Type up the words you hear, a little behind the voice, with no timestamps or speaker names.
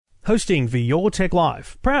Hosting for Your Tech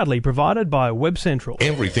Life, proudly provided by Web Central.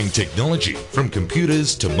 Everything technology, from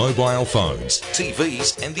computers to mobile phones,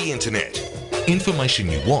 TVs and the internet. Information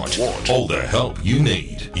you want, all the help you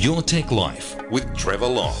need. Your Tech Life with Trevor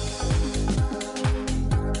Long.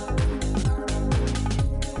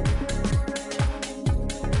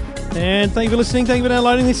 And thank you for listening, thank you for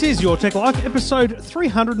downloading. This is Your Tech Life, episode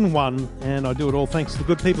 301, and I do it all thanks to the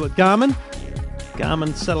good people at Garmin.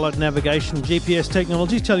 Garmin Satellite Navigation GPS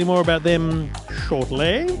Technologies. Tell you more about them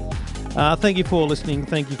shortly. Thank you for listening,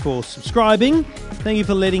 thank you for subscribing, thank you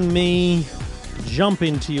for letting me jump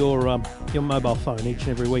into your mobile phone each and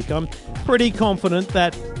every week. I'm pretty confident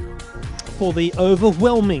that for the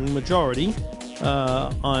overwhelming majority,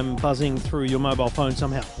 I'm buzzing through your mobile phone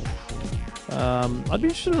somehow. I'd be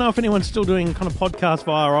interested to know if anyone's still doing kind of podcasts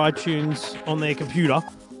via iTunes on their computer.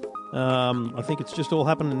 I think it's just all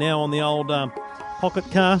happening now on the old Pocket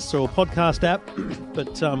Casts or podcast app.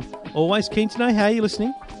 But always keen to know how you're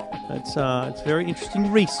listening. It's very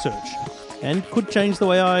interesting research and could change the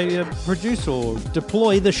way I produce or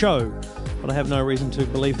deploy the show. But I have no reason to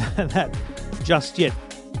believe that just yet.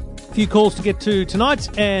 A few calls to get to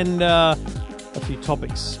tonight and a few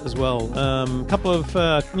topics as well. A couple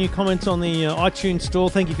of new comments on the iTunes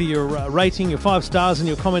store. Thank you for your rating, your 5 stars, and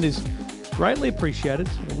your comment is greatly appreciated.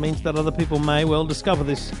 It means that other people may well discover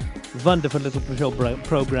this wonderful little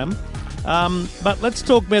program. But let's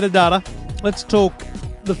talk metadata. Let's talk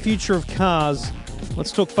the future of cars.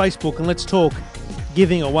 Let's talk Facebook, and let's talk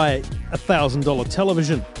giving away $1,000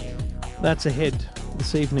 television. That's ahead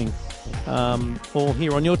this evening. All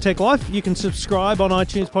here on Your Tech Life. You can subscribe on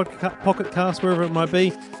iTunes, Pocket Cast, wherever it might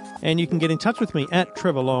be, and you can get in touch with me at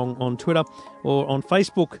Trevor Long on Twitter or on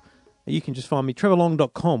Facebook. You can just find me,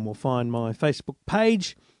 trevorlong.com, or find my Facebook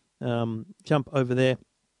page. Jump over there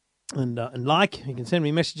and like. You can send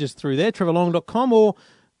me messages through there, trevorlong.com, or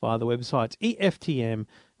via the website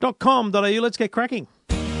eftm.com.au. Let's get cracking.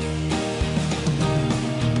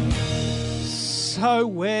 So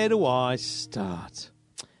where do I start?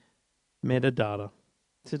 Metadata.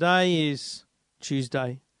 Today is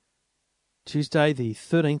Tuesday the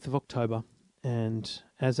 13th of October, and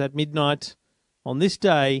as at midnight on this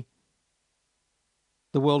day,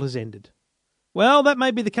 the world has ended. Well, that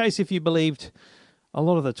may be the case if you believed a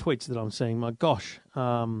lot of the tweets that I'm seeing. My gosh,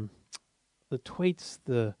 the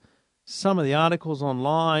tweets, some of the articles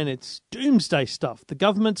online, it's doomsday stuff. The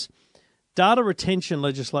government's data retention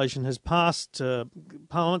legislation has passed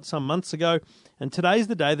Parliament some months ago, and today's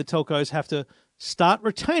the day the telcos have to start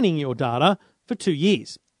retaining your data for 2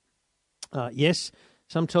 years. Yes,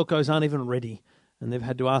 some telcos aren't even ready, and they've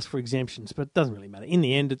had to ask for exemptions, but it doesn't really matter. In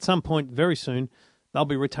the end, at some point very soon, they'll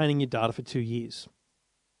be retaining your data for 2 years.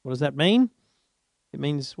 What does that mean? It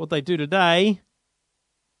means what they do today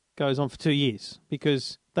goes on for 2 years,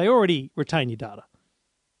 because they already retain your data.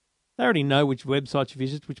 They already know which websites you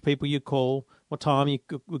visit, which people you call, what time you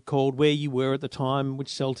were called, where you were at the time, which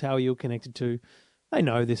cell tower you were connected to. They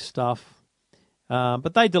know this stuff.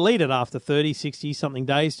 But they delete it after 30, 60 something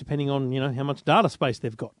days, depending on, how much data space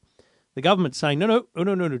they've got. The government's saying, no,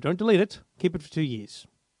 don't delete it. Keep it for 2 years.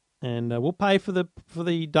 And we'll pay for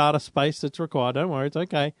the data space that's required. Don't worry, it's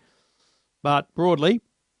okay. But broadly,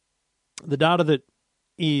 the data that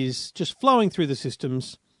is just flowing through the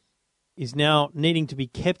systems is now needing to be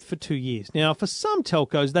kept for 2 years. Now, for some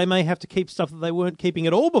telcos, they may have to keep stuff that they weren't keeping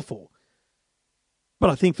at all before. But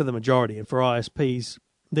I think for the majority, and for ISPs,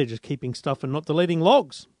 they're just keeping stuff and not deleting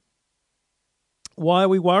logs. Why are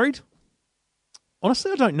we worried?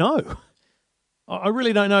 Honestly, I don't know. I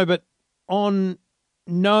really don't know, but on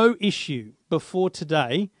no issue before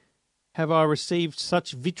today have I received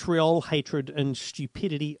such vitriol, hatred, and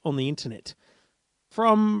stupidity on the internet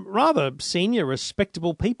from rather senior,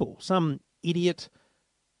 respectable people. Some idiot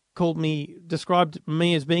described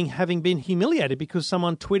me as having been humiliated because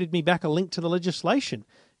someone tweeted me back a link to the legislation.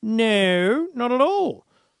 No, not at all.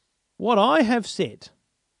 What I have said,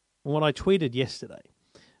 what I tweeted yesterday,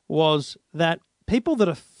 was that people that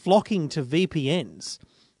are flocking to VPNs,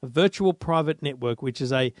 a virtual private network, which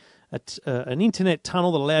is an internet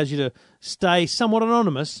tunnel that allows you to stay somewhat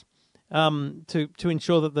anonymous, to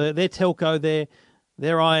ensure that their telco, their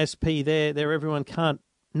ISP, their everyone can't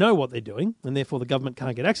know what they're doing, and therefore the government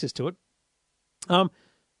can't get access to it,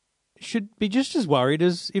 should be just as worried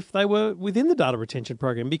as if they were within the data retention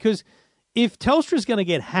program. Because if Telstra is going to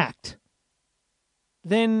get hacked,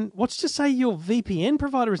 then what's to say your VPN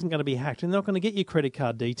provider isn't going to be hacked, and they're not going to get your credit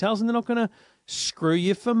card details, and they're not going to screw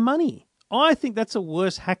you for money? I think that's a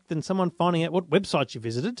worse hack than someone finding out what websites you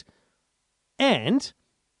visited. And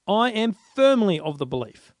I am firmly of the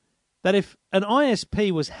belief that if an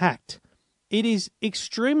ISP was hacked it is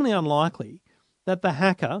extremely unlikely that the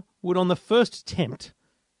hacker would, on the first attempt,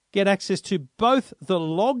 get access to both the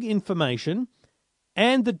log information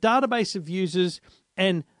and the database of users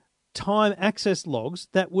and time access logs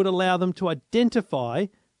that would allow them to identify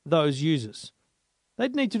those users.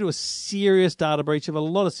 They'd need to do a serious data breach of a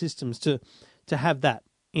lot of systems to have that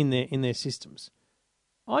in their systems.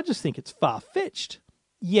 I just think it's far-fetched.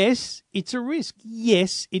 Yes, it's a risk.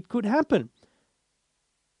 Yes, it could happen.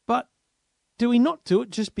 But do we not do it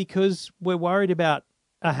just because we're worried about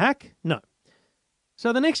a hack? No.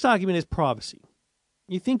 So the next argument is privacy.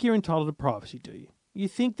 You think you're entitled to privacy, do you? You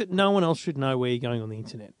think that no one else should know where you're going on the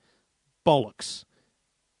internet. Bollocks.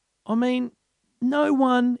 I mean, no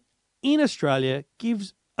one in Australia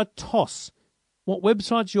gives a toss what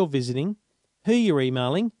websites you're visiting, who you're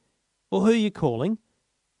emailing, or who you're calling,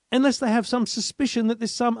 unless they have some suspicion that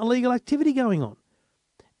there's some illegal activity going on.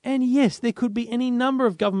 And yes, there could be any number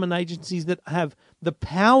of government agencies that have the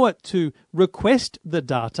power to request the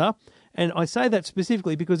data. And I say that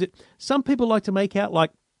specifically because some people like to make out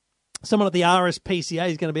like someone at the RSPCA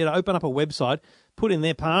is going to be able to open up a website, put in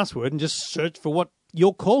their password, and just search for what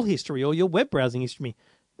your call history or your web browsing history.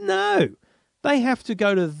 No. They have to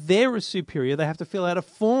go to their superior. They have to fill out a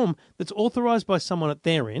form that's authorised by someone at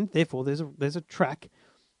their end. Therefore, there's a track.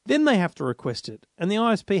 Then they have to request it. And the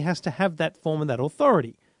ISP has to have that form and that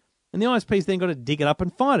authority. And the ISP's then got to dig it up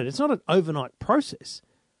and find it. It's not an overnight process.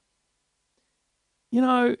 You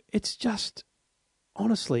know, it's just,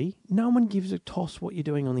 honestly, no one gives a toss what you're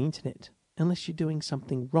doing on the internet unless you're doing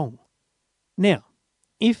something wrong. Now,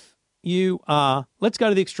 if you are, let's go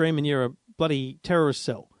to the extreme and you're a bloody terrorist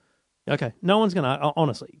cell. Okay, no one's going to,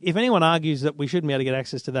 honestly, if anyone argues that we shouldn't be able to get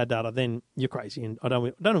access to that data, then you're crazy and I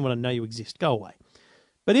don't even want to know you exist. Go away.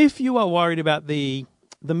 But if you are worried about the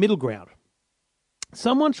middle ground,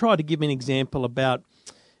 someone tried to give me an example about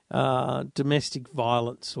domestic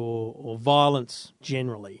violence or violence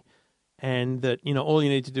generally, and that, you know, all you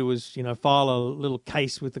need to do is, you know, file a little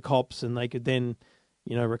case with the cops and they could then,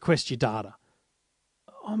 you know, request your data.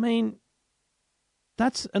 I mean,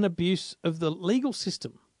 that's an abuse of the legal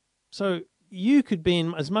system. So you could be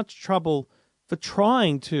in as much trouble for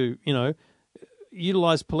trying to, you know,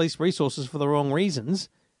 utilize police resources for the wrong reasons,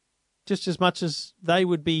 just as much as they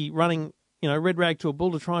would be running, you know, red rag to a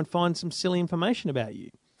bull to try and find some silly information about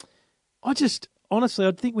you. Honestly,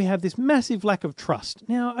 I think we have this massive lack of trust.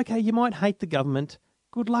 Now, okay, you might hate the government.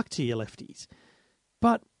 Good luck to you, lefties.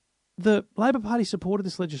 But the Labor Party supported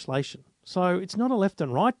this legislation, so it's not a left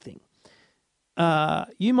and right thing.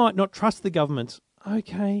 You might not trust the government.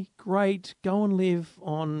 Okay, great. Go and live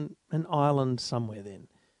on an island somewhere then.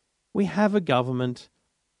 We have a government.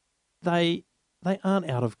 They aren't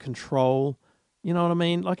out of control. You know what I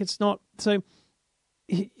mean? Like, it's not... So,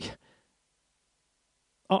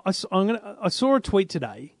 I saw a tweet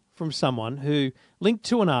today from someone who linked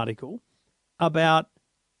to an article about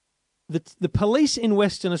the police in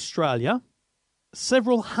Western Australia.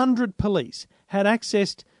 Several hundred police had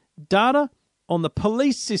accessed data on the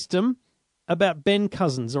police system about Ben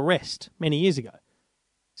Cousins' arrest many years ago.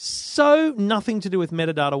 So nothing to do with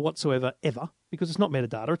metadata whatsoever, ever, because it's not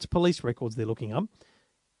metadata, it's police records they're looking up.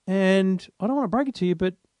 And I don't want to break it to you,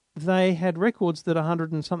 but they had records that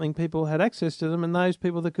 100 and something people had access to them, and those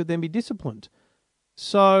people that could then be disciplined.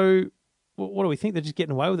 So what do we think? They're just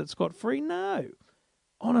getting away with it scot-free? No.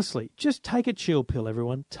 Honestly, just take a chill pill,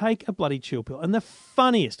 everyone. Take a bloody chill pill. And the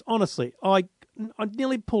funniest, honestly, I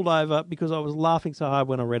nearly pulled over because I was laughing so hard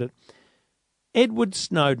when I read it. Edward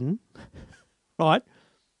Snowden, right,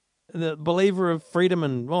 the believer of freedom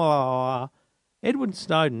and Edward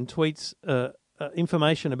Snowden tweets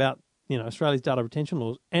information about, you know, Australia's data retention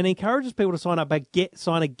laws and encourages people to sign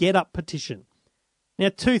a Get Up petition. Now,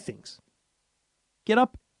 two things. Get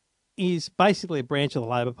Up is basically a branch of the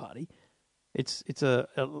Labor Party. It's a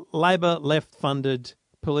Labor left-funded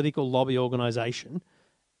political lobby organisation,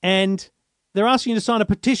 and they're asking you to sign a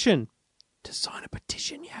petition. To sign a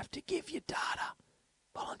petition, you have to give your data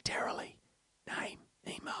voluntarily. Name,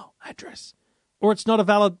 email, address. Or it's not a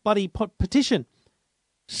valid bloody petition.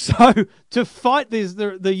 So to fight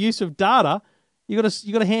the use of data, you got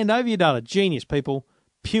to hand over your data. Genius, people.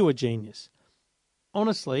 Pure genius.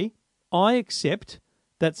 Honestly, I accept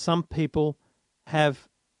that some people have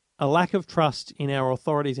a lack of trust in our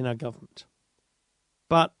authorities in our government.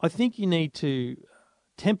 But I think you need to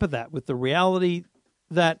temper that with the reality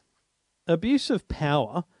that abuse of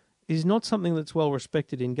power is not something that's well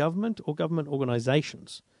respected in government or government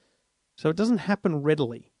organisations. So it doesn't happen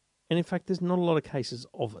readily. And in fact, there's not a lot of cases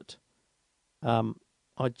of it.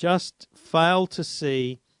 I just fail to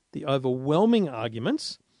see the overwhelming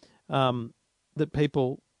arguments that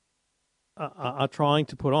people are trying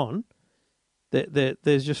to put on,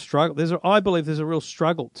 there's just struggle. I believe there's a real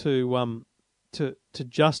struggle to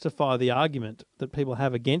justify the argument that people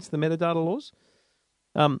have against the metadata laws.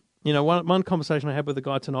 One conversation I had with a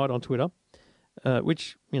guy tonight on Twitter,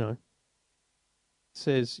 which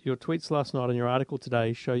says your tweets last night and your article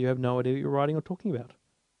today show you have no idea what you're writing or talking about.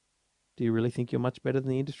 Do you really think you're much better than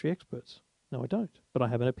the industry experts? No, I don't, but I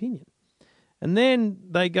have an opinion. And then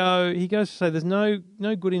he goes to say there's no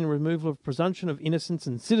good in the removal of presumption of innocence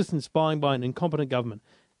and citizen spying by an incompetent government.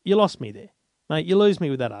 You lost me there, mate. You lose me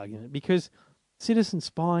with that argument because citizen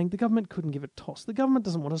spying, the government couldn't give a toss. The government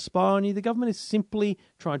doesn't want to spy on you. The government is simply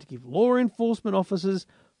trying to give law enforcement officers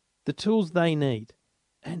the tools they need.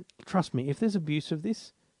 And trust me, if there's abuse of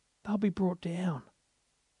this, they'll be brought down.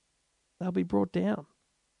 They'll be brought down.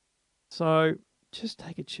 So just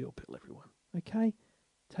take a chill pill, everyone, okay?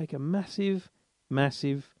 Take a massive,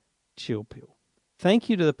 massive chill pill. Thank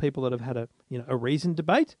you to the people that have had a reasoned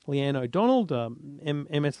debate. Leanne O'Donnell,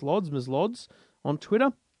 MS Lodds, Ms. Lodds on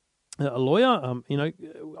Twitter, a lawyer,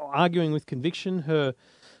 arguing with conviction her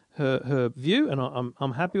view, and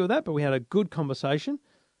I'm happy with that. But we had a good conversation.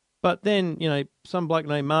 But then, some bloke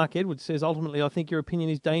named Mark Edwards says, ultimately, I think your opinion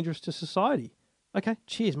is dangerous to society. Okay,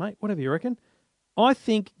 cheers, mate, whatever you reckon. I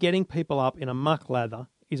think getting people up in a muck lather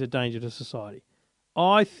is a danger to society.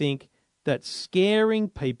 I think that scaring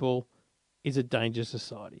people is a danger to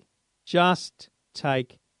society. Just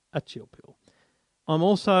take a chill pill. I'm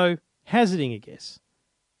also hazarding a guess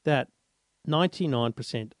that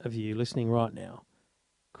 99% of you listening right now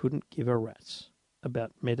couldn't give a rat's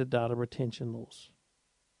about metadata retention laws.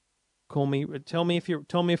 Tell me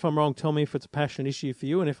if I'm wrong. Tell me if it's a passionate issue for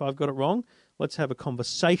you, and if I've got it wrong, let's have a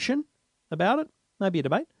conversation about it. Maybe a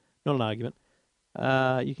debate, not an argument.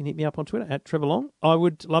 You can hit me up on Twitter at Trevor Long. I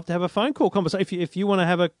would love to have a phone call conversation. If you want to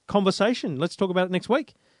have a conversation, let's talk about it next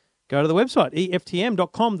week. Go to the website,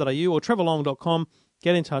 eftm.com.au or trevorlong.com.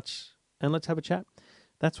 Get in touch and let's have a chat.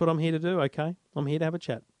 That's what I'm here to do, okay? I'm here to have a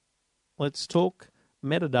chat. Let's talk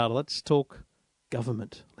metadata. Let's talk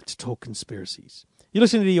government. Let's talk conspiracies. You're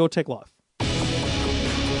listening to Your Tech Life.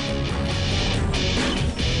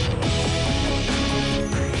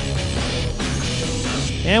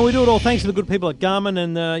 And we do it all thanks to the good people at Garmin,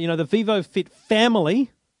 and the Vivo Fit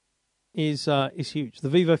family is huge. The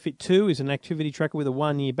Vivo Fit 2 is an activity tracker with a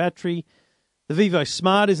 1-year battery. The Vivo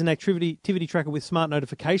Smart is an activity tracker with smart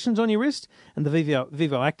notifications on your wrist, and the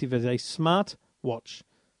Vivo Active is a smart watch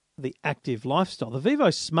for the active lifestyle. The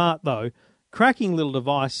Vivo Smart, though, cracking little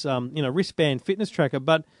device, wristband fitness tracker,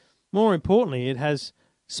 but more importantly, it has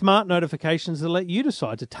smart notifications that let you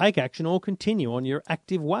decide to take action or continue on your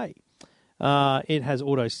active way. It has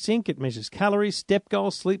auto sync, it measures calories, step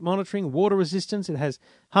goals, sleep monitoring, water resistance, it has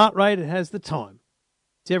heart rate, it has the time.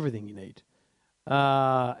 It's everything you need.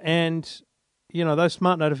 And those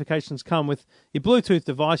smart notifications come with your Bluetooth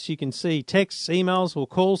device. You can see texts, emails, or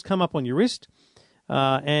calls come up on your wrist,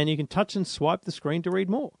 and you can touch and swipe the screen to read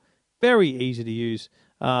more. Very easy to use.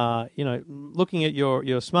 Looking at your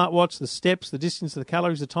smartwatch, the steps, the distance, the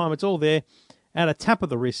calories, the time, it's all there at a tap of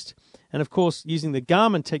the wrist. And, of course, using the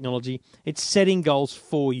Garmin technology, it's setting goals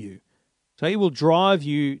for you. So it will drive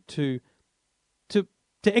you to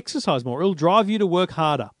exercise more. It'll drive you to work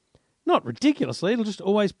harder. Not ridiculously. It'll just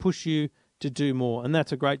always push you to do more. And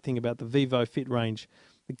that's a great thing about the Vivo Fit range.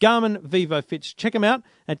 The Garmin Vivo Fits. Check them out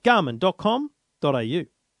at garmin.com.au.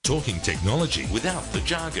 Talking technology without the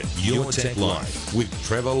jargon. Your Tech Life with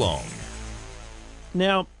Trevor Long.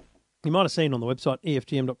 Now, you might have seen on the website,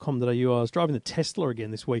 eftm.com.au, I was driving the Tesla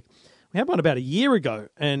again this week. We had one about a year ago,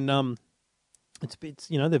 and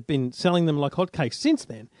they've been selling them like hotcakes since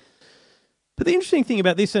then. But the interesting thing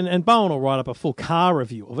about this, and Bowen will write up a full car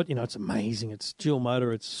review of it, it's amazing. It's dual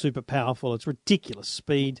motor, it's super powerful, it's ridiculous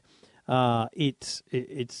speed.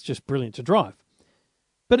 It's just brilliant to drive.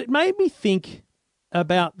 But it made me think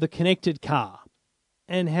about the connected car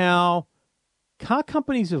and how car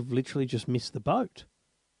companies have literally just missed the boat.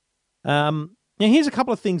 Now, here's a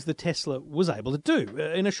couple of things the Tesla was able to do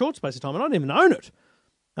in a short space of time, and I didn't even own it.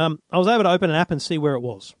 I was able to open an app and see where it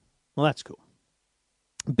was. Well, that's cool.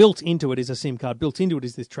 Built into it is a SIM card. Built into it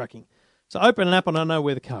is this tracking. So open an app and I know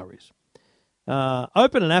where the car is.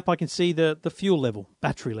 Open an app, I can see the fuel level,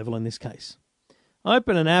 battery level in this case.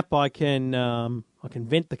 Open an app, I can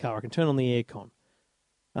vent the car. I can turn on the aircon.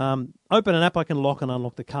 Open an app, I can lock and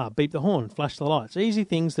unlock the car, beep the horn, flash the lights. Easy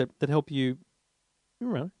things that help you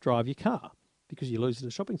drive your car because you lose it at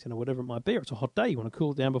a shopping centre, whatever it might be, or it's a hot day, you want to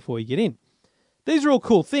cool it down before you get in. These are all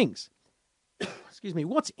cool things. Excuse me.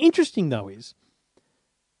 What's interesting, though, is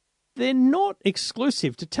they're not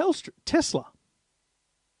exclusive to Tesla.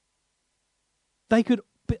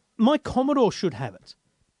 my Commodore should have it,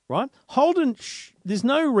 right? Holden, there's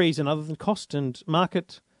no reason other than cost and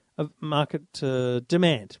market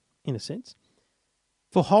demand, in a sense,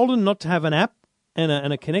 for Holden not to have an app and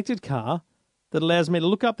a connected car that allows me to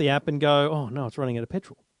look up the app and go, oh, no, it's running out of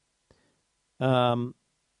petrol. That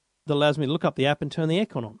allows me to look up the app and turn the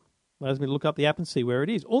aircon on. Allows me to look up the app and see where it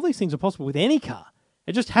is. All these things are possible with any car.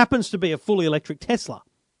 It just happens to be a fully electric Tesla.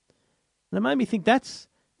 And it made me think that's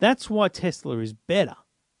why Tesla is better.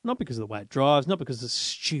 Not because of the way it drives, not because it's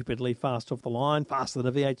stupidly fast off the line, faster than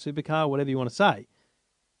a V8 supercar, whatever you want to say,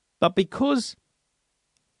 but because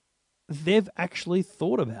they've actually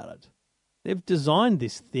thought about it. They've designed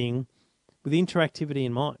this thing with interactivity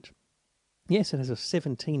in mind. Yes, it has a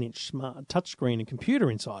 17-inch smart touchscreen and computer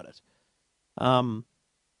inside it.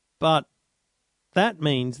 But that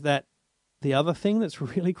means that the other thing that's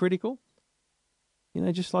really critical,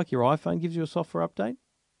 just like your iPhone gives you a software update,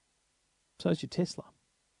 so is your Tesla.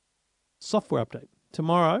 Software update.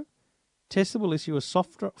 Tomorrow, Tesla will issue a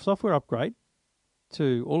software upgrade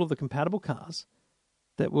to all of the compatible cars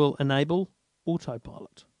that will enable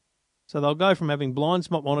autopilot. So they'll go from having blind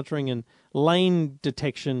spot monitoring and lane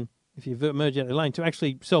detection, if you merge out the lane, to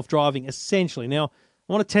actually self-driving, essentially. Now,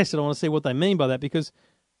 I want to test it. I want to see what they mean by that, because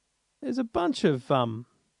there's a bunch of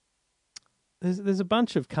there's a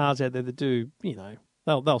bunch of cars out there that do,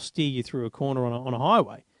 they'll steer you through a corner on a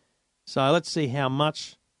highway. So let's see how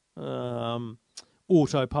much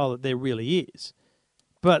autopilot there really is.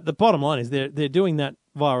 But the bottom line is they're doing that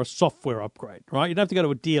via a software upgrade, right? You don't have to go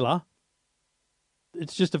to a dealer.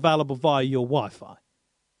 It's just available via your Wi-Fi.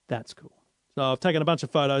 That's cool. So I've taken a bunch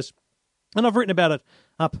of photos and I've written about it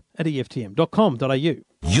up at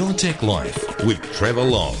EFTM.com.au. Your Tech Life with Trevor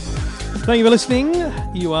Long. Thank you for listening.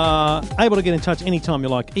 You are able to get in touch anytime you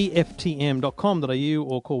like. EFTM.com.au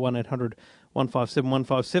or call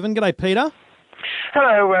 1-800-157-157. G'day, Peter.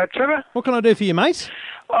 Hello, Trevor. What can I do for you, mate?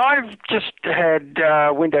 I've just had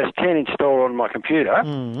Windows 10 installed on my computer,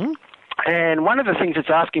 and one of the things it's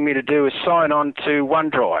asking me to do is sign on to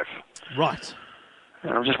OneDrive. Right.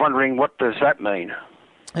 And I'm just wondering, what does that mean?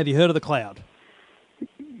 Have you heard of the cloud?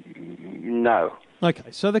 No.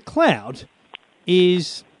 Okay, so the cloud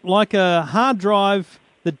is like a hard drive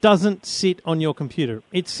that doesn't sit on your computer.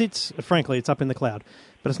 It sits, frankly, it's up in the cloud.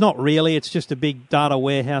 But it's not really. It's just a big data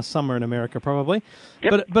warehouse somewhere in America, probably.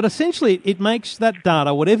 Yep. But essentially, it makes that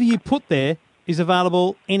data, whatever you put there, is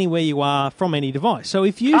available anywhere you are from any device. So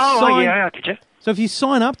if you if you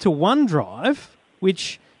sign up to OneDrive,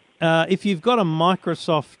 which if you've got a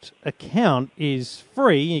Microsoft account is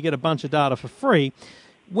free, you get a bunch of data for free.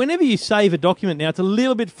 Whenever you save a document now, it's a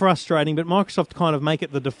little bit frustrating, but Microsoft kind of make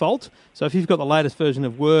it the default. So if you've got the latest version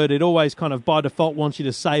of Word, it always kind of by default wants you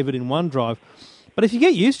to save it in OneDrive. But if you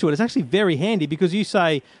get used to it, it's actually very handy because you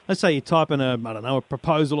say, let's say you type in a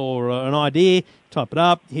proposal or an idea, type it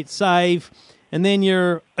up, hit save, and then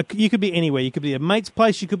you could be anywhere. You could be at a mate's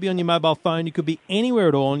place, you could be on your mobile phone, you could be anywhere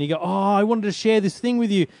at all, and you go, oh, I wanted to share this thing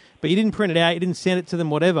with you, but you didn't print it out, you didn't send it to them,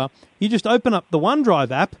 whatever. You just open up the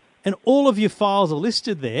OneDrive app, and all of your files are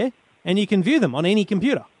listed there, and you can view them on any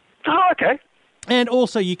computer. Oh, okay. And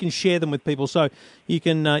also you can share them with people. So you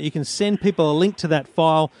can send people a link to that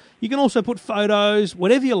file. You can also put photos,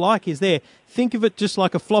 whatever you like is there. Think of it just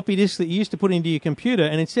like a floppy disk that you used to put into your computer,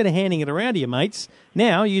 and instead of handing it around to your mates,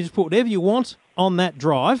 now you just put whatever you want on that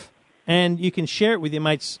drive, and you can share it with your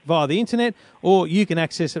mates via the internet, or you can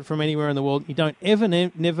access it from anywhere in the world. You don't ever,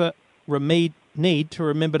 never need to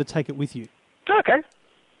remember to take it with you. Okay.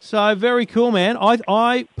 So very cool, man.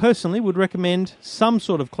 I personally would recommend some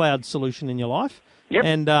sort of cloud solution in your life. Yep.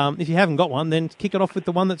 And if you haven't got one, then kick it off with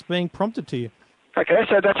the one that's being prompted to you. Okay,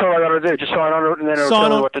 so that's all I got to do. Just sign on to it, and then it'll tell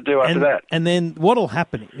me what to do after that. And then what'll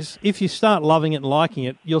happen is, if you start loving it and liking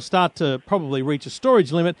it, you'll start to probably reach a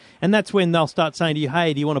storage limit, and that's when they'll start saying to you,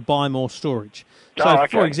 hey, do you want to buy more storage? So,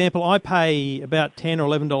 for example, I pay about $10 or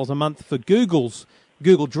 $11 a month for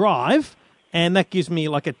Google Drive, and that gives me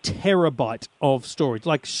like a terabyte of storage.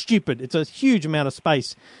 Like stupid. It's a huge amount of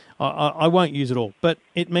space. I won't use it all, but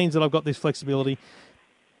it means that I've got this flexibility.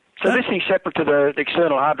 So this is separate to the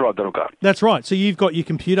external hard drive that I've got? That's right. So you've got your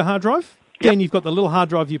computer hard drive, then you've got the little hard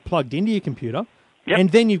drive you plugged into your computer,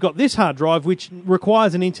 and then you've got this hard drive which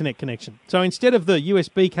requires an internet connection. So instead of the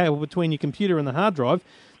USB cable between your computer and the hard drive,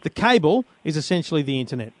 the cable is essentially the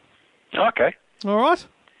internet. Okay. All right?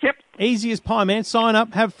 Yep. Easy as pie, man. Sign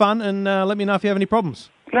up, have fun, and let me know if you have any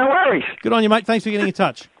problems. No worries. Good on you, mate. Thanks for getting in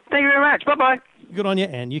touch. Thank you very much. Bye-bye. Good on you,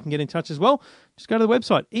 and you can get in touch as well. Just go to the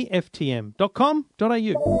website,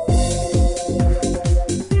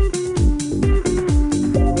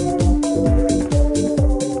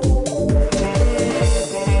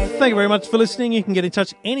 thank you very much for listening. You can get in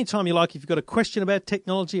touch anytime you like if you've got a question about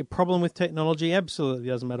technology, a problem with technology. Absolutely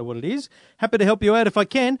doesn't matter what it is. Happy to help you out if I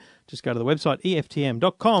can. Just go to the website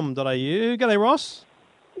eftm.com.au. G'day, Ross.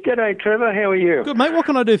 G'day, Trevor. How are you? Good, mate. What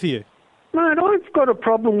can I do for you? Mate, I've got a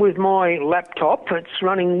problem with my laptop. It's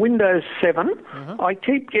running Windows 7. I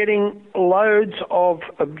keep getting loads of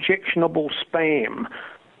objectionable spam.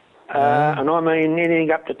 And I mean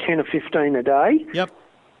anything up to 10 or 15 a day. Yep.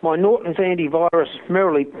 My Norton's antivirus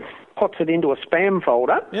merrily pots it into a spam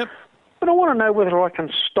folder. Yep. But I want to know whether I can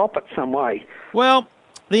stop it some way. Well,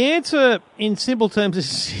 the answer in simple terms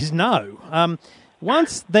is no.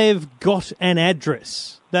 Once they've got an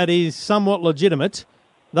address that is somewhat legitimate,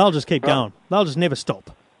 they'll just keep going. They'll just never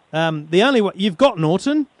stop. The only way you've got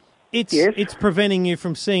Norton, it's preventing you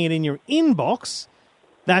from seeing it in your inbox.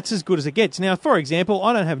 That's as good as it gets. Now, for example,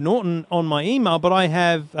 I don't have Norton on my email, but I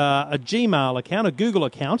have a Gmail account, a Google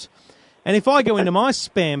account. And if I go into my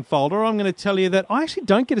spam folder, I'm going to tell you that I actually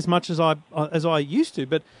don't get as much as I used to,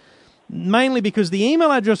 but mainly because the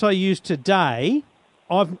email address I use today,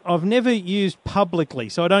 I've never used publicly,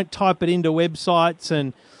 so I don't type it into websites,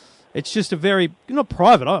 and it's just a very, not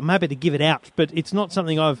private, I'm happy to give it out, but it's not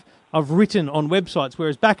something I've written on websites,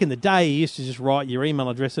 whereas back in the day, you used to just write your email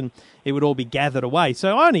address and it would all be gathered away.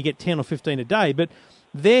 So I only get 10 or 15 a day, but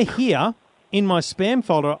they're here in my spam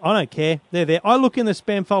folder. I don't care. They're there. I look in the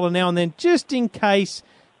spam folder now and then just in case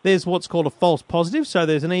there's what's called a false positive. So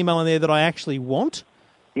there's an email in there that I actually want.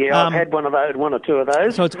 Yeah, I've had one or two of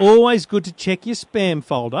those. So it's always good to check your spam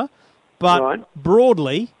folder. But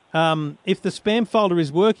broadly, if the spam folder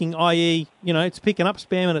is working, i.e., it's picking up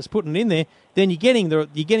spam and it's putting it in there, then you're getting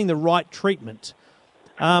the right treatment.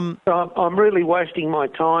 So I'm really wasting my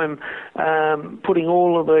time putting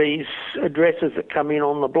all of these addresses that come in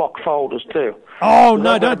on the block folders too. Oh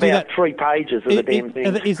no, don't do that. 3 pages of the damn thing.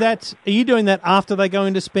 Are you doing that after they go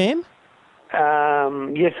into spam?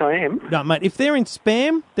 Yes, I am. No, mate. If they're in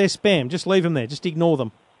spam, they're spam. Just leave them there. Just ignore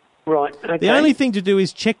them. Right. Okay. The only thing to do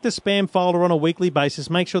is check the spam folder on a weekly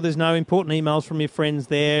basis. Make sure there's no important emails from your friends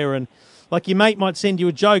there, and like your mate might send you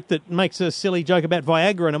a joke that makes a silly joke about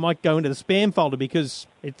Viagra, and it might go into the spam folder because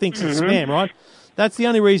it thinks it's spam, right? That's the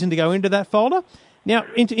only reason to go into that folder. Now,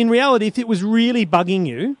 in reality, if it was really bugging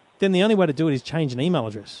you, then the only way to do it is change an email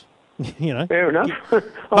address. Fair enough.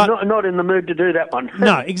 I'm not in the mood to do that one.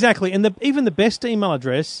 No, exactly. And even the best email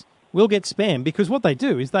address will get spam because what they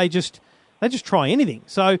do is they just try anything.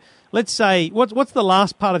 So let's say, what's the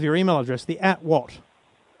last part of your email address? The at what?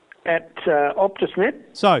 At OptusNet.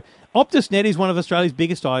 So OptusNet is one of Australia's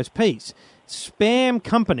biggest ISPs. Spam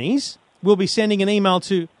companies will be sending an email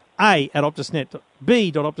to A at OptusNet,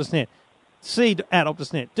 B.OptusNet, C at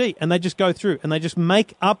OptusNet, D, and they just go through and they just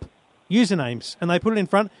make up usernames and they put it in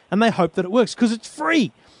front and they hope that it works because it's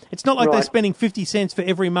free. It's not like they're spending 50 cents for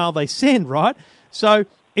every mail they send, right? So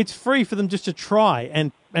it's free for them just to try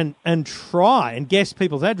and try and guess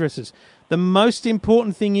people's addresses. The most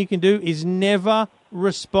important thing you can do is never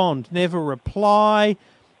respond, never reply,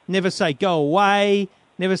 never say go away,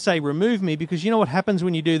 never say remove me, because you know what happens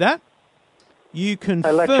when you do that? You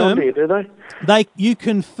confirm. They latch onto you, do they? You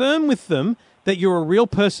confirm with them that you're a real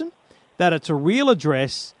person, that it's a real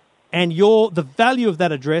address, and the value of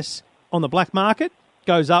that address on the black market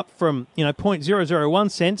goes up from 0.001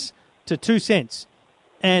 cents to 2 cents,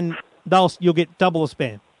 and you'll get double the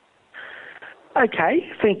spam. Okay,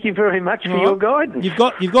 thank you very much for your guidance.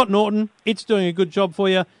 You've got Norton. It's doing a good job for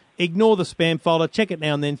you. Ignore the spam folder. Check it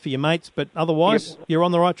now and then for your mates, but otherwise, you're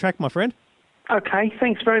on the right track, my friend. Okay,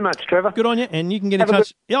 thanks very much, Trevor. Good on you, and you can get in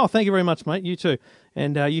touch. Yeah, thank you very much, mate. You too.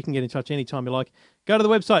 And you can get in touch anytime you like. Go to the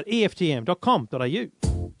website, eftm.com.au.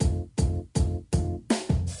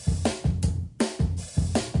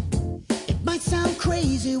 It might sound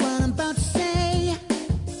crazy what I'm about to say,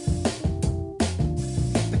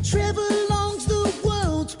 but Trevor Long's the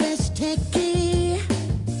world's best techie.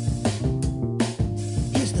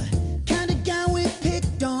 He's the kind of guy we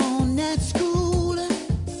picked on at school, and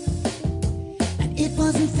it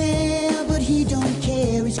wasn't fair, but he don't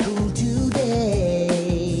care. He's cool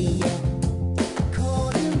today. Call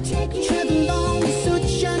him techie. Trevor Long is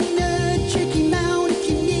such a nerd. Check him out if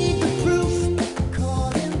you need the proof. Call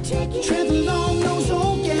him techie. Trevor Long knows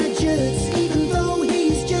all gadgets, even though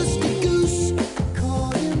he's just a goose.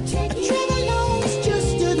 Call him techie. Trevor Long is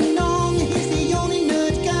just a nong. He's the only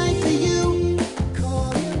nerd guy for you.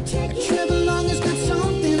 Call him techie. Trevor Long has got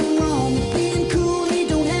something wrong with being cool. He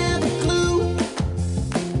don't have a clue.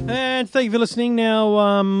 And thank you for listening.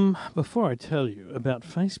 Now, before I tell you about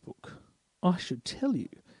Facebook, I should tell you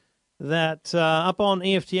that up on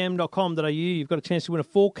EFTM.com.au, you've got a chance to win a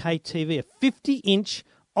 4K TV, a 50-inch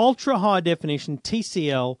ultra-high-definition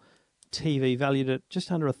TCL TV valued at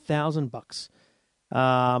just under $1,000.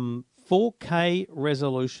 4K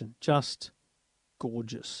resolution, just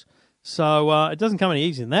gorgeous. So it doesn't come any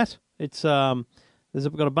easier than that. It's there's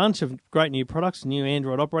got a bunch of great new products, new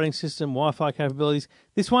Android operating system, Wi-Fi capabilities.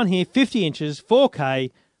 This one here, 50 inches,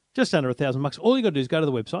 4K, just under $1,000. All you got to do is go to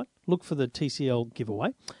the website, look for the TCL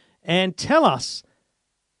giveaway, and tell us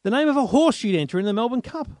the name of a horse you'd enter in the Melbourne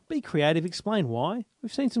Cup. Be creative, explain why.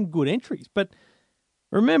 We've seen some good entries, but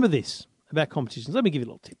remember this about competitions. Let me give you a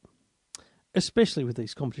little tip, especially with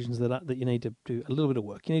these competitions that you need to do a little bit of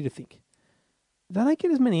work. You need to think. They don't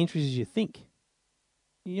get as many entries as you think.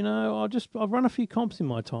 You know, I've run a few comps in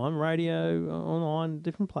my time, radio, online,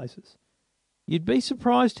 different places. You'd be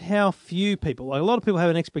surprised how few people, like a lot of people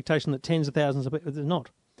have an expectation that tens of thousands of people, they're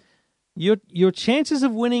not. Your chances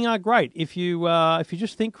of winning are great if you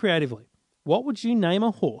just think creatively. What would you name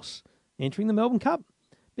a horse entering the Melbourne Cup?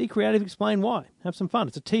 Be creative, explain why. Have some fun.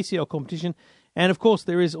 It's a TCL competition. And, of course,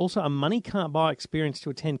 there is also a money can't buy experience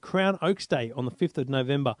to attend Crown Oaks Day on the 5th of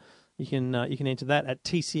November. You can enter that at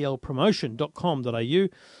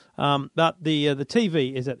tclpromotion.com.au. But the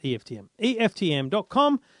TV is at EFTM.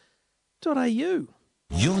 EFTM.com.au.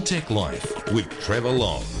 Your Tech Life with Trevor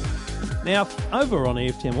Long. Now, over on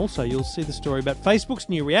EFTM also, you'll see the story about Facebook's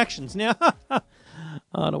new reactions. Now, I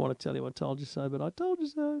don't want to tell you I told you so, but I told you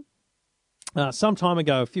so. Some time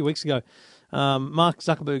ago, a few weeks ago, Mark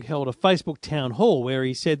Zuckerberg held a Facebook town hall where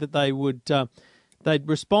he said that they'd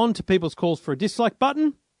respond to people's calls for a dislike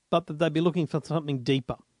button, but that they'd be looking for something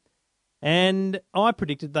deeper. And I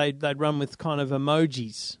predicted they'd run with kind of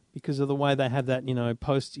emojis because of the way they have that,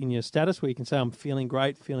 post in your status where you can say, I'm feeling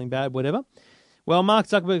great, feeling bad, whatever. Well, Mark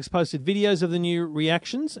Zuckerberg's posted videos of the new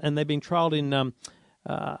reactions, and they've been trialled in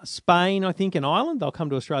Spain, I think, and Ireland. They'll come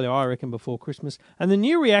to Australia, I reckon, before Christmas. And the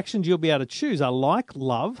new reactions you'll be able to choose are like,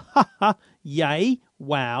 love, haha, yay,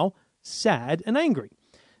 wow, sad, and angry.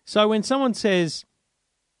 So when someone says,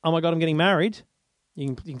 oh my God, I'm getting married,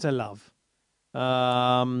 you can say love.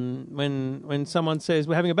 When someone says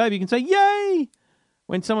we're having a baby, you can say yay.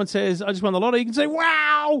 When someone says I just won the lotto, you can say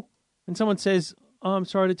wow. When someone says I'm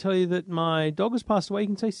sorry to tell you that my dog has passed away, you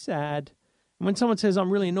can say sad. And when someone says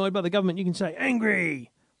I'm really annoyed by the government, you can say angry.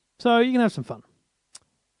 So you can have some fun.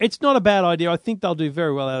 It's not a bad idea. I think they'll do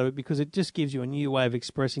very well out of it because it just gives you a new way of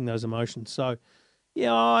expressing those emotions. So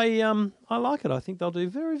yeah, I like it. I think they'll do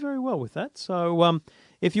very, very well with that. So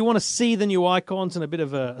if you want to see the new icons and a bit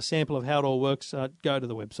of a sample of how it all works, go to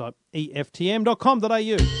the website,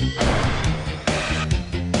 EFTM.com.au.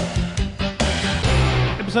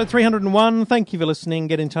 Episode 301. Thank you for listening.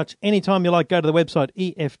 Get in touch anytime you like. Go to the website,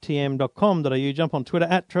 EFTM.com.au. Jump on Twitter,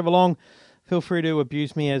 @TrevorLong. Feel free to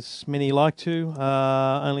abuse me as many like to,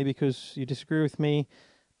 only because you disagree with me.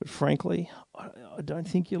 But frankly, I don't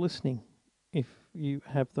think you're listening if you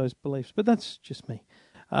have those beliefs. But that's just me.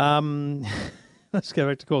 Let's go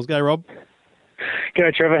back to calls. Go, Rob.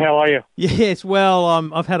 G'day, Trevor. How are you? Yes, well,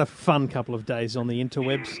 I've had a fun couple of days on the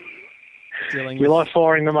interwebs. You like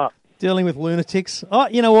firing them up? Dealing with lunatics. Oh,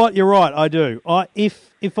 you know what? You're right. I do.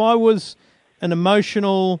 If I was an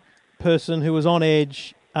emotional person who was on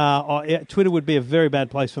edge, Twitter would be a very bad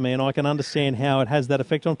place for me, and I can understand how it has that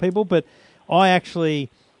effect on people. But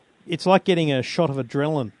it's like getting a shot of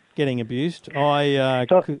adrenaline getting abused.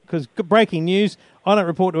 Because breaking news, I don't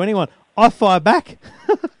report to anyone. I fire back.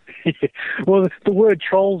 Well, the word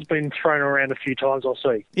troll's been thrown around a few times, I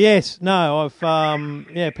see. Yes, no, I've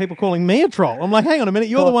people calling me a troll. I'm like, hang on a minute,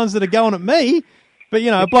 you're the ones that are going at me. But,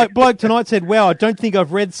 a bloke tonight said, wow, I don't think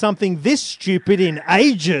I've read something this stupid in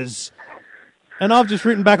ages. And I've just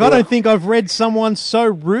written back, I don't think I've read someone so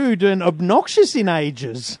rude and obnoxious in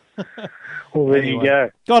ages. Well, there you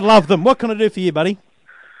go. God love them. What can I do for you, buddy?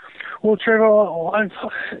 Well, Trevor,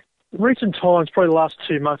 recent times, probably the last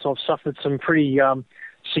 2 months, I've suffered some pretty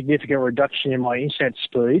significant reduction in my internet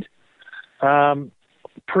speed.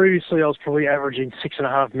 Previously, I was probably averaging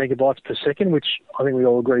 6.5 megabytes per second, which I think we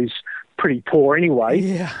all agree is pretty poor anyway.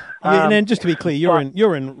 Yeah. And then just to be clear,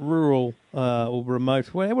 you're in rural or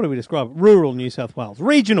remote. What do we describe it? Rural New South Wales.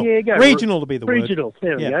 Regional. Yeah, regional to be the word. Regional.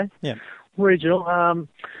 There we go. Yeah. Regional.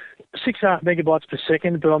 6.5 megabytes per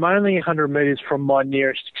second, but I'm only 100 metres from my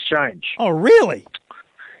nearest exchange. Oh, really?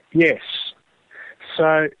 Yes.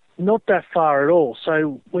 So not that far at all.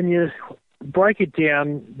 So when you break it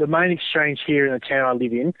down, the main exchange here in the town I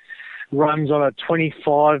live in runs on a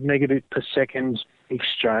 25 megabit per second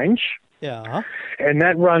exchange. Yeah. And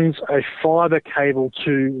that runs a fibre cable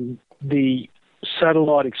to the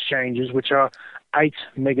satellite exchanges, which are 8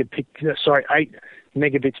 megabits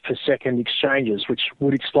per second exchanges, which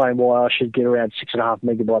would explain why I should get around 6.5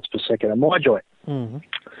 megabytes per second on my joint. Mm-hmm.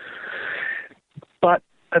 But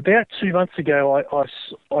about 2 months ago,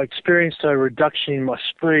 I experienced a reduction in my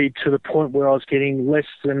speed to the point where I was getting less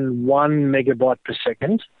than 1 megabyte per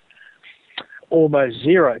second, almost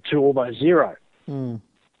zero.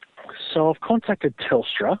 So I've contacted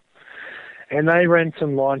Telstra, and they ran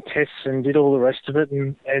some line tests and did all the rest of it,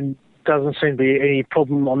 and doesn't seem to be any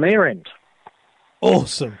problem on their end.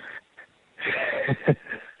 Awesome.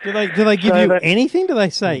 Do they give you anything? Do they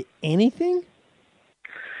say anything?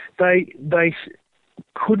 They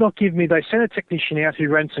could not give me. They sent a technician out who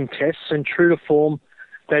ran some tests, and true to form,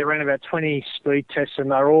 they ran about 20 speed tests,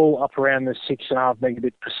 and they're all up around the 6.5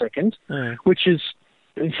 megabit per second, which is,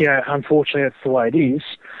 unfortunately, that's the way it is.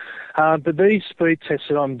 But these speed tests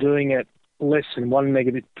that I'm doing at less than 1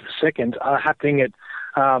 megabit per second are happening at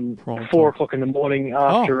 4 o'clock in the morning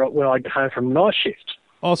after when I get home from night shift.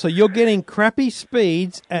 Oh, so you're getting crappy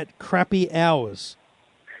speeds at crappy hours.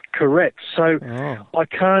 Correct. So I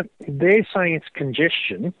can't. They're saying it's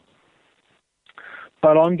congestion,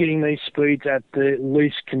 but I'm getting these speeds at the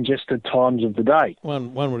least congested times of the day.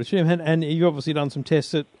 One would assume. And you've obviously done some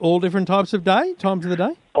tests at all different times of the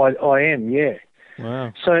day? I am, yeah.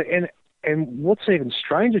 Wow. So, and what's even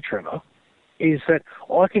stranger, Trevor, is that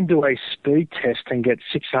I can do a speed test and get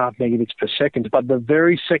 6.5 megabits per second, but the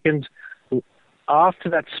very second after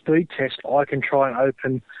that speed test, I can try and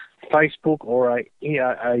open Facebook or a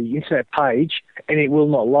internet page, and it will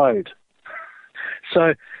not load.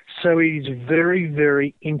 So it is very,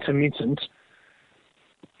 very intermittent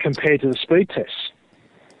compared to the speed tests.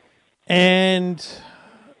 And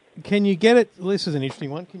can you get it? This is an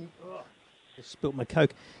interesting one. Just spilt my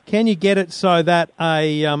Coke. Can you get it so that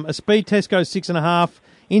a speed test goes 6.5,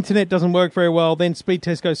 internet doesn't work very well, then speed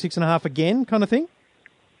test goes 6.5 again, kind of thing?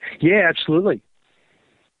 Yeah, absolutely.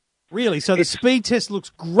 Really? So the speed test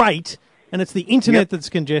looks great, and it's the internet that's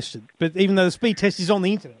congested, but even though the speed test is on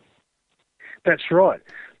the internet. That's right.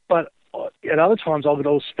 But at other times, I'll get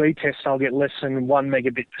all speed tests and I'll get less than 1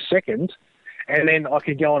 megabit per second, and then I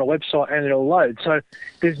can go on a website and it'll load. So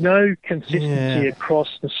there's no consistency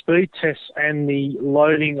across the speed tests and the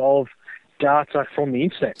loading of data from the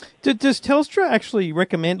internet. Does Telstra actually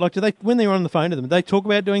recommend, when they're on the phone to them, do they talk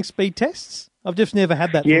about doing speed tests? I've just never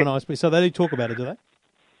had that from an ISP, so they do talk about it, do they?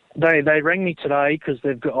 They rang me today because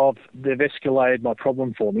they've escalated my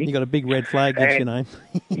problem for me. You got a big red flag against your name.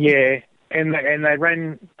 Yeah, and they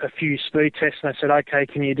ran a few speed tests, and they said, "Okay,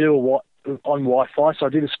 can you do on Wi-Fi?" So I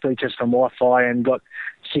did a speed test on Wi-Fi and got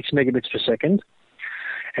 6 megabits per second.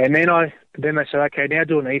 And then they said, "Okay, now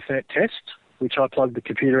do an Ethernet test," which I plugged the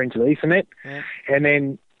computer into the Ethernet, and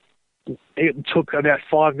then it took about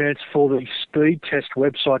 5 minutes for the speed test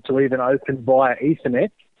website to even open via Ethernet.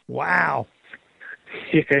 Wow.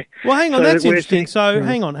 Yeah. Well, hang on, that's interesting. So,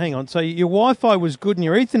 hang on. So your Wi-Fi was good and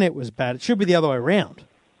your Ethernet was bad. It should be the other way around.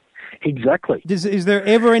 Exactly. Is there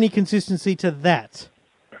ever any consistency to that?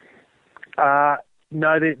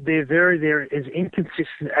 No, they're as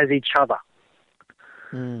inconsistent as each other.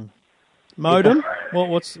 Modem?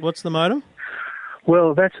 What's the modem?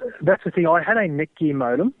 Well, that's the thing. I had a Netgear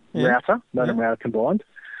modem router combined.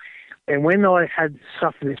 And when I had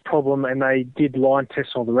suffered this problem and they did line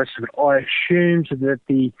tests and all the rest of it, I assumed that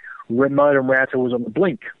the modem router was on the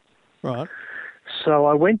blink. Right. So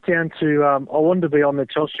I went down to, I wanted to be on the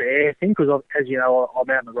Telstra Air thing because, as you know, I'm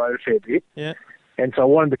out on the road a fair bit. Yeah. And so I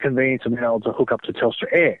wanted the convenience of being able to hook up to Telstra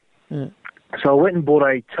Air. Yeah. So I went and bought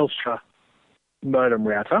a Telstra modem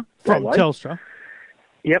router. From Telstra?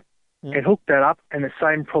 Yep. Yeah. And hooked that up, and the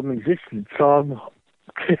same problem existed. So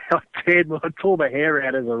I tore my hair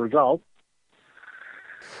out as a result.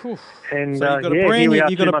 And so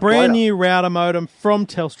you've got a brand new router modem from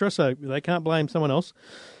Telstra, so they can't blame someone else.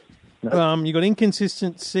 No. You've got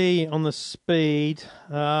inconsistency on the speed.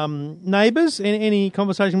 Neighbours? Any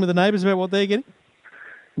conversation with the neighbours about what they're getting?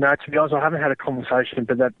 No, to be honest, I haven't had a conversation,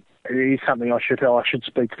 but that is something I should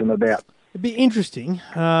speak to them about. It'd be interesting.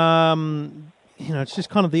 It's just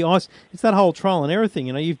kind of it's that whole trial and error thing.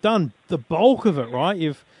 You've done the bulk of it, right?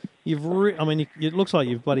 It looks like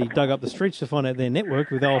you've bloody dug up the streets to find out their network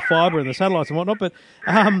with the old fibre and the satellites and whatnot. But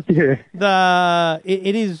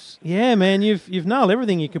it is, man. You've nailed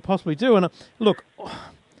everything you could possibly do. And look,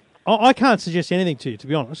 I can't suggest anything to you, to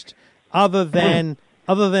be honest, other than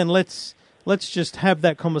let's just have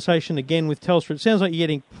that conversation again with Telstra. It sounds like you're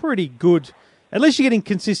getting pretty good. At least you're getting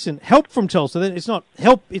consistent help from Telstra. Then it's not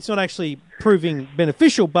help. It's not actually proving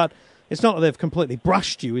beneficial, but it's not that they've completely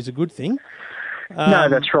brushed you is a good thing. No,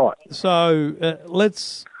 that's right. So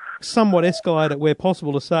let's somewhat escalate it where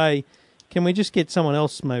possible to say, can we just get someone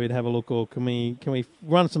else maybe to have a look, or can we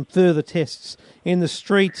run some further tests in the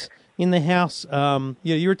street, in the house?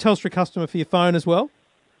 You're a Telstra customer for your phone as well?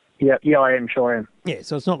 Yeah, I am. Sure I am. Yeah,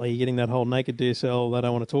 so it's not like you're getting that whole naked DSL, they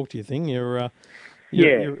don't want to talk to you thing. You've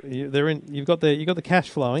got the cash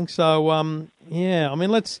flowing. So yeah, I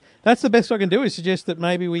mean, that's the best I can do is suggest that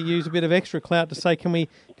maybe we use a bit of extra clout to say, can we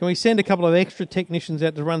send a couple of extra technicians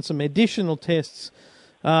out to run some additional tests?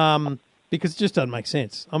 Because it just doesn't make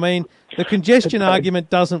sense. I mean, the congestion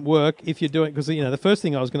argument doesn't work if you're doing, because the first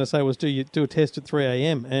thing I was going to say was do a test at 3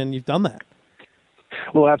 a.m. and you've done that.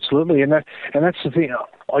 Well, absolutely, and that's the thing.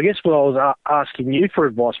 I guess what I was asking you for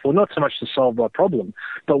advice for, not so much to solve my problem,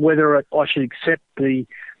 but whether I should accept the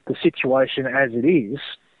situation as it is.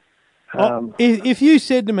 If you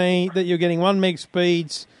said to me that you're getting 1 meg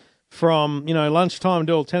speeds from lunchtime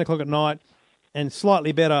till 10 o'clock at night and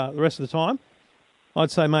slightly better the rest of the time, I'd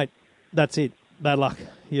say, mate, that's it. Bad luck.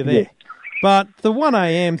 You're there. Yeah. But the 1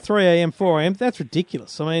 a.m., 3 a.m., 4 a.m., that's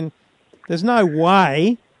ridiculous. I mean, there's no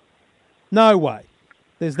way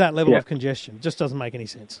there's that level of congestion. It just doesn't make any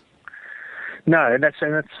sense. No, and that's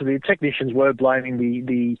the technicians were blaming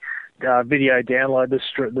the video download,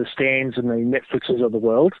 the stands and the Netflixes of the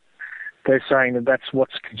world. They're saying that that's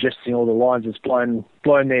what's congesting all the lines. It's blown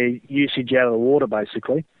their usage out of the water,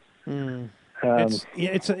 basically.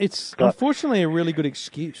 It's unfortunately a really good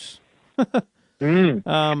excuse.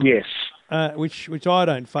 Yes. Which I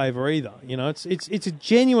don't favour either. It's a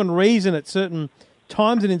genuine reason at certain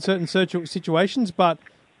times and in certain situations, but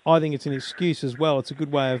I think it's an excuse as well. It's a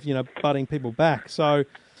good way of butting people back. So,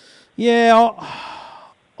 yeah,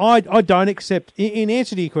 I don't accept. In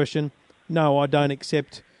answer to your question, no, I don't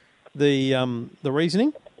accept the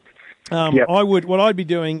reasoning. What I'd be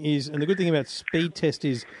doing is, and the good thing about speed test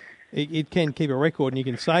is it can keep a record and you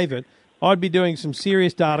can save it. I'd be doing some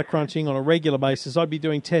serious data crunching on a regular basis. I'd be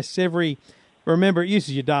doing tests remember, it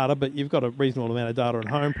uses your data, but you've got a reasonable amount of data at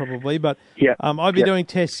home probably. But I'd be doing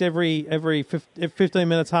tests every 15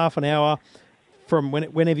 minutes, half an hour from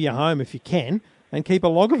whenever you're home if you can, and keep a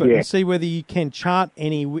log of it and see whether you can chart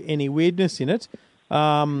any weirdness in it.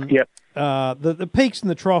 The peaks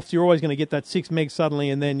and the troughs, you're always going to get that 6 meg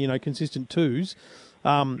suddenly and then, consistent 2s.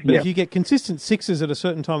 But if you get consistent 6s at a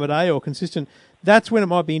certain time of day or consistent, that's when it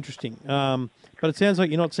might be interesting. But it sounds like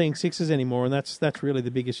you're not seeing 6s anymore, and that's really the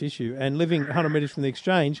biggest issue. And living 100 metres from the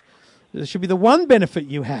exchange should be the one benefit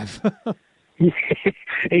you have.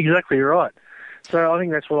 Exactly right. So I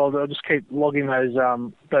think that's what I'll just keep logging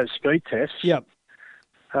those speed tests. Yep.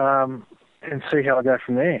 And see how I go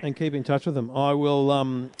from there. And keep in touch with them. I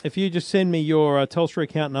will. If you just send me your Telstra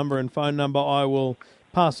account number and phone number, I will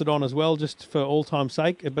pass it on as well, just for all time's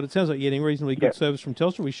sake. But it sounds like you're getting reasonably good service from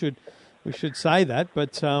Telstra. We should say that,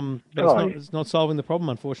 but it's not solving the problem,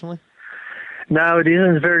 unfortunately. No, it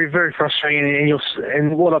isn't. It's very, very frustrating.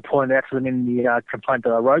 And what I pointed out to them in the complaint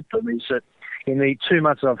that I wrote them is that in the 2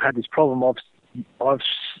 months that I've had this problem, I've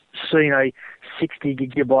seen a 60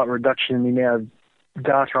 gigabyte reduction in the amount of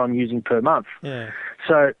data I'm using per month. Yeah.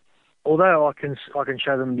 So, although I can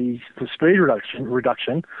show them the speed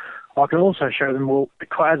reduction, I can also show them, well,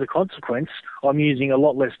 as a consequence, I'm using a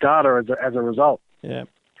lot less data as a result. Yeah.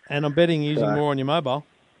 And I'm betting you're using more on your mobile.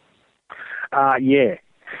 Yeah,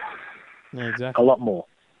 exactly. A lot more.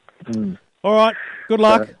 Mm. All right. Good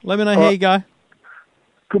luck. Let me know how you go.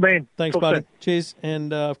 Good man. Thanks, buddy. Soon. Cheers.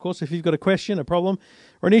 And, of course, if you've got a question, a problem,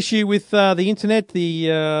 or an issue with the internet,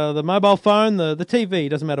 the mobile phone, the TV,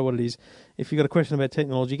 doesn't matter what it is. If you've got a question about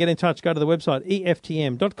technology, get in touch. Go to the website,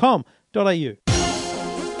 eftm.com.au.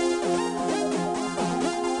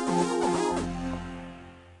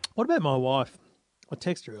 What about my wife? I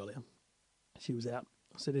texted her earlier. She was out.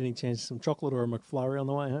 I said, any chance of some chocolate or a McFlurry on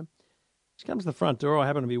the way home? She comes to the front door. I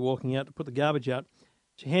happen to be walking out to put the garbage out.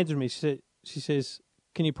 She hands it to me. She says,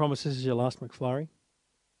 can you promise this is your last McFlurry?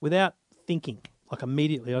 Without thinking, like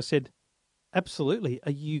immediately, I said, absolutely.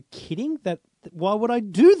 Are you kidding? Why would I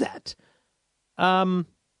do that? Why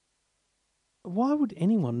would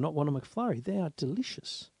anyone not want a McFlurry? They are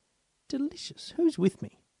delicious. Delicious. Who's with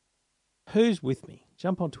me?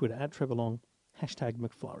 Jump on Twitter, @TrevorLong.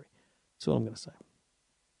 #McFlurry. That's all I'm going to say.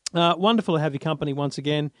 Wonderful to have your company once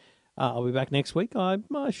again. I'll be back next week, I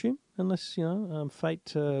assume, unless,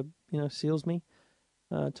 fate, seals me.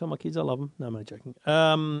 Tell my kids I love them. No, I'm only joking.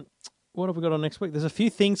 What have we got on next week? There's a few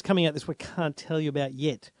things coming out this week can't tell you about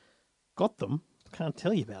yet. Got them, can't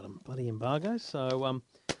tell you about them. Bloody embargo. So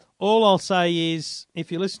all I'll say is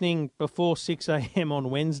if you're listening before 6 a.m. on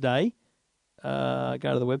Wednesday, go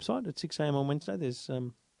to the website at 6 a.m. on Wednesday. There's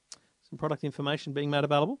some product information being made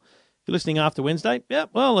available. If you're listening after Wednesday,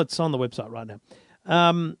 it's on the website right now.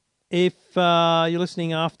 If you're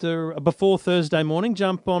listening before Thursday morning,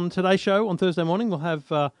 jump on today's show on Thursday morning. We'll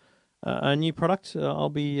have a new product I'll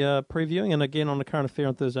be previewing. And again, on the current affair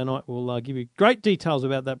on Thursday night, we'll give you great details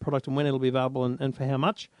about that product and when it'll be available and for how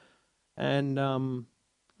much. And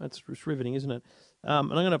that's riveting, isn't it?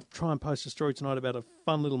 And I'm going to try and post a story tonight about a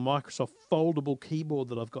fun little Microsoft foldable keyboard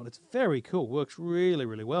that I've got. It's very cool. Works really,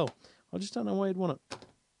 really well. I just don't know why you'd want it.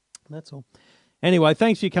 That's all. Anyway,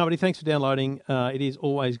 thanks for your company. Thanks for downloading. It is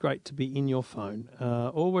always great to be in your phone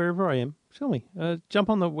or wherever I am. Tell me. Jump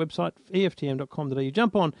on the website, eftm.com.au.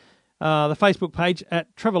 Jump on the Facebook page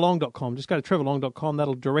at trevorlong.com. Just go to trevorlong.com.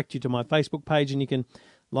 That'll direct you to my Facebook page, and you can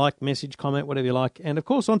like, message, comment, whatever you like. And, of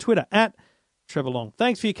course, on Twitter, at Trevor Long.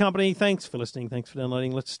 Thanks for your company. Thanks for listening. Thanks for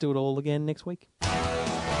downloading. Let's do it all again next week.